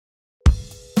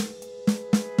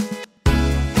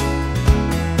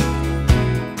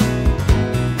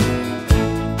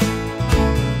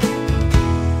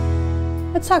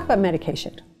Let's talk about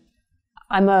medication.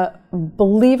 I'm a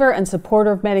believer and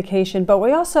supporter of medication, but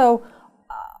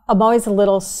I'm always a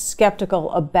little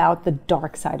skeptical about the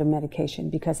dark side of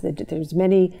medication because there's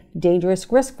many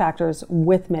dangerous risk factors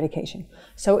with medication.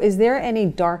 So is there any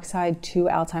dark side to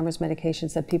Alzheimer's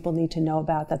medications that people need to know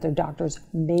about that their doctors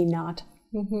may not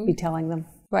be telling them?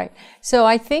 Right. So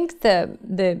I think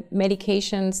the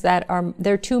medications there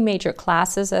are two major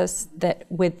classes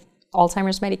with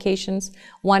Alzheimer's medications.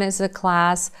 One is a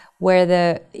class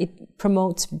where it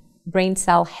promotes brain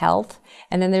cell health,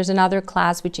 and then there's another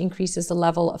class which increases the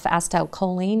level of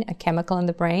acetylcholine, a chemical in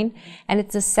the brain, and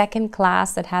it's the second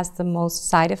class that has the most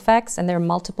side effects, and there are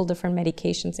multiple different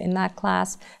medications in that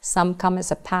class. Some come as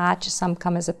a patch, some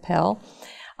come as a pill.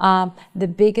 The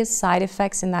biggest side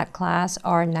effects in that class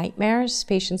are nightmares.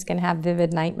 Patients can have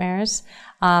vivid nightmares,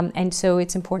 and so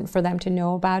it's important for them to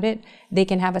know about it. They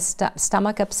can have a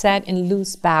stomach upset and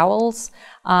loose bowels,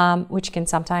 which can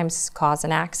sometimes cause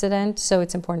an accident, so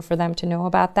it's important for them to know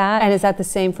about that. And is that the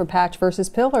same for patch versus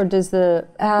pill, or does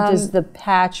the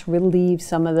patch relieve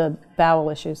some of the bowel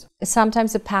issues?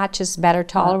 Sometimes the patch is better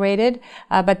tolerated,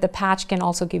 but the patch can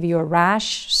also give you a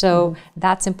rash, so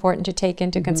that's important to take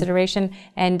into consideration.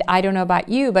 And I don't know about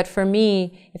you, but for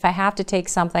me, if I have to take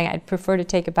something, I'd prefer to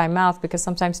take it by mouth, because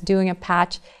sometimes doing a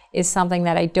patch is something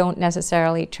that I don't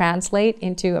necessarily translate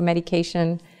into a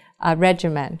medication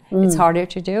regimen. It's harder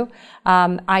to do.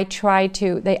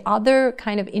 The other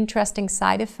kind of interesting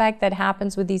side effect that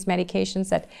happens with these medications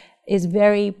that is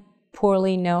very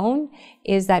poorly known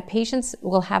is that patients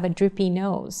will have a drippy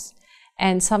nose.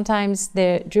 And sometimes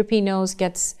the drippy nose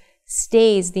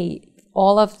stays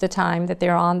all of the time that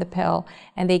they're on the pill,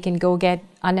 and they can go get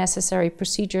unnecessary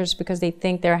procedures because they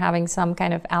think they're having some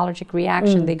kind of allergic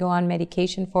reaction. They go on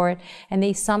medication for it, and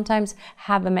they sometimes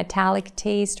have a metallic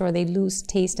taste or they lose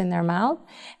taste in their mouth,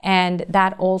 and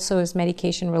that also is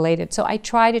medication related. So I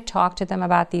try to talk to them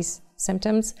about these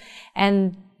symptoms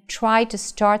and try to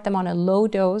start them on a low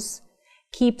dose,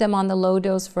 keep them on the low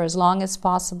dose for as long as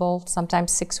possible,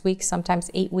 sometimes 6 weeks, sometimes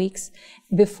 8 weeks,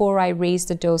 before I raise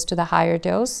the dose to the higher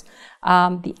dose.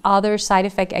 The other side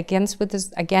effect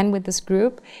with this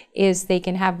group is they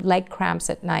can have leg cramps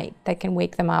at night that can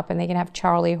wake them up, and they can have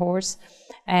Charlie horse.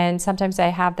 And sometimes I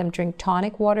have them drink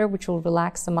tonic water, which will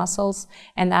relax the muscles,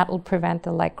 and that will prevent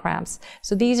the leg cramps.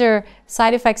 So these are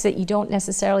side effects that you don't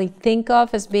necessarily think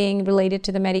of as being related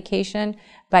to the medication,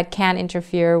 but can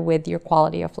interfere with your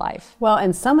quality of life. Well,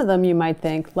 and some of them you might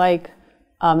think, like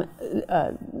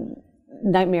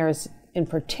nightmares in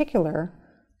particular,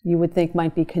 you would think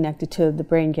might be connected to the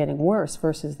brain getting worse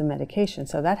versus the medication.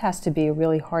 So that has to be a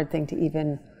really hard thing to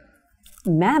even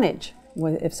manage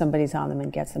if somebody's on them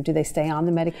and gets them. Do they stay on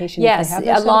the medication? Yes,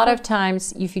 a lot of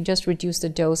times if you just reduce the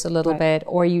dose a little bit,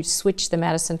 or you switch the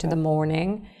medicine to the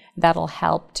morning, that'll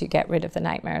help to get rid of the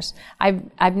nightmares.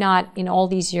 I've not, in all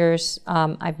these years,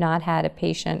 I've not had a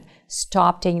patient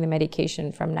stop taking the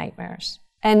medication from nightmares.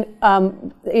 And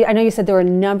I know you said there are a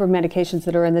number of medications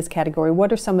that are in this category.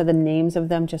 What are some of the names of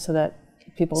them, just so that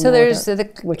people know? So there's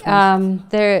which ones?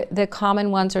 The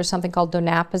common ones are something called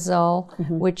donepezil,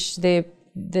 which the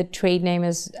trade name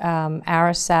is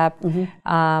Aricep.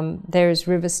 There's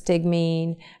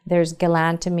Rivastigmine, there's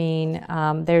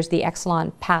Galantamine, there's the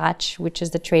Exelon patch, which is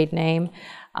the trade name.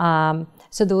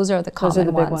 So those are the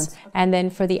common ones. And then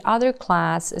for the other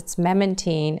class, it's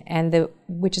memantine,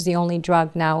 which is the only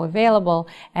drug now available,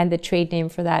 and the trade name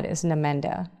for that is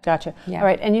Namenda. Gotcha. Yeah. All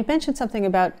right, and you mentioned something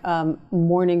about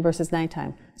morning versus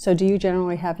nighttime. So do you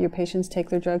generally have your patients take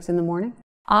their drugs in the morning?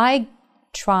 I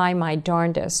try my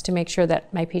darndest to make sure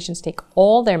that my patients take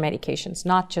all their medications,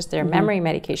 not just their memory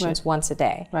medications, once a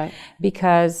day. Right.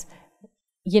 Because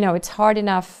it's hard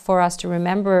enough for us to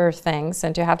remember things,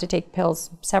 and to have to take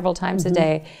pills several times a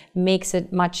day makes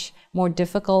it much more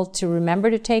difficult to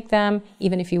remember to take them,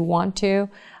 even if you want to.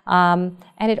 And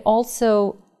it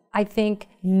also, I think,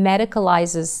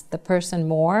 medicalizes the person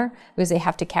more, because they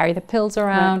have to carry the pills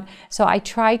around. Right. So I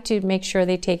try to make sure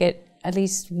they take it at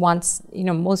least once,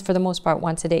 for the most part,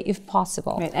 once a day, if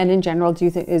possible. Right. And in general, do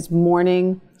you think is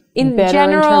morning better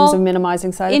in terms of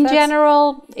minimizing side effects? In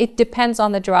general, it depends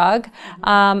on the drug.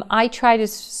 I try to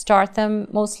start them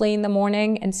mostly in the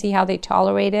morning and see how they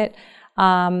tolerate it.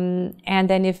 And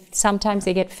then if sometimes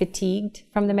they get fatigued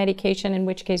from the medication, in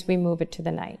which case we move it to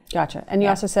the night. Gotcha. And you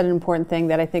also said an important thing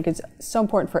that I think is so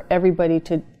important for everybody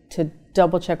to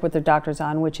double check with their doctors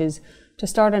on, which is to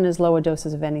start on as low a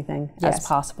doses of anything as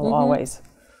possible, always.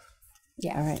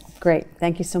 Yeah. All right. Great.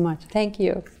 Thank you so much. Thank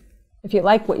you. If you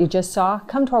like what you just saw,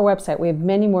 come to our website. We have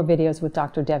many more videos with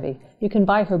Dr. Devi. You can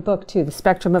buy her book too, The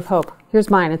Spectrum of Hope. Here's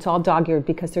mine. It's all dog-eared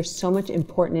because there's so much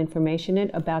important information in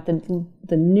it about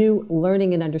the new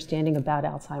learning and understanding about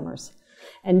Alzheimer's.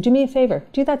 And do me a favor,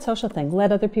 do that social thing.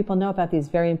 Let other people know about these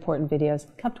very important videos.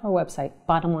 Come to our website,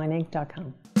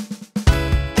 bottomlineinc.com.